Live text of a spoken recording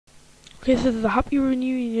Okay, so there's a happy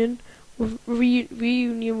reunion with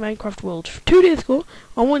reunion Minecraft World. 2 days ago,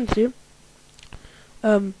 on Wednesday,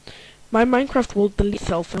 my Minecraft World deleted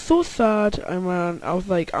itself. I was so sad. I was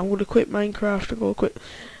like, I'm gonna quit Minecraft. I'm gonna quit.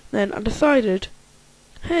 Then I decided,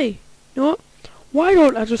 hey, you know what? Why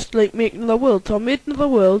don't I just like make another world? So I made another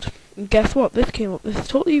world, and guess what? This came up. This is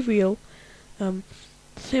totally real.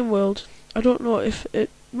 Same world. I don't know if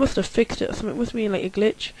it must have fixed it or something. It must be like a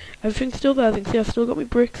glitch. Everything's still there. As you can see, I've still got my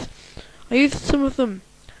bricks. I used some of them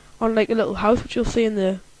on like a little house, which you'll see in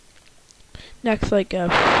the next sorry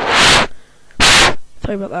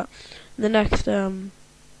about that. In the next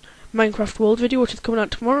Minecraft World video, which is coming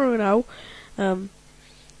out tomorrow now,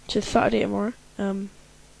 which is Saturday tomorrow. And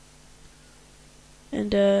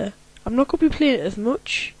I'm not going to be playing it as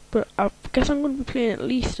much, but I guess I'm going to be playing at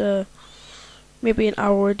least maybe an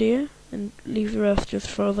hour a day, and leave the rest just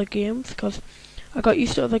for other games, because I got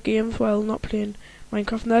used to other games while not playing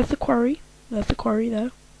Minecraft. And there's the quarry. There's the quarry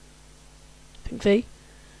there. You can see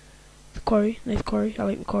the quarry. Nice quarry. I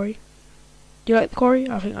like the quarry. Do you like the quarry?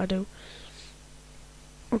 I think I do.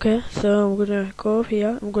 Okay, so we're gonna go up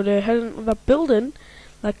here. I'm gonna head into that building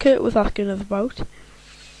that Kurt was asking us about.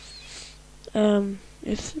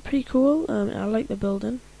 It's pretty cool. I like the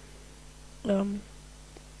building.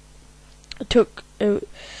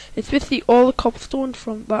 It's basically all the cobblestone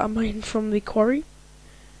from that I mined from the quarry,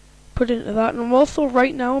 put into that, and I'm also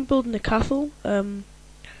right now I'm building a castle.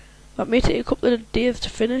 That may take a couple of days to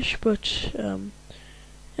finish, but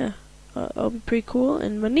yeah, that'll be pretty cool.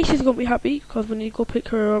 And my niece is gonna be happy because we need to go pick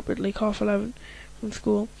her up at like 11:30 from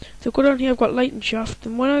school. So go down here. I've got lighting shaft,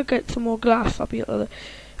 and when I get some more glass, I'll be able to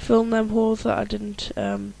fill in them holes that I didn't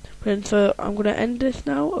put in. So I'm gonna end this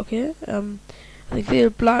now. Okay. I think see a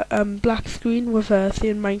black screen with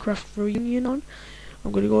saying Minecraft Reunion on.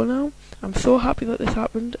 I'm gonna go now. I'm so happy that this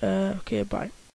happened. Okay, bye.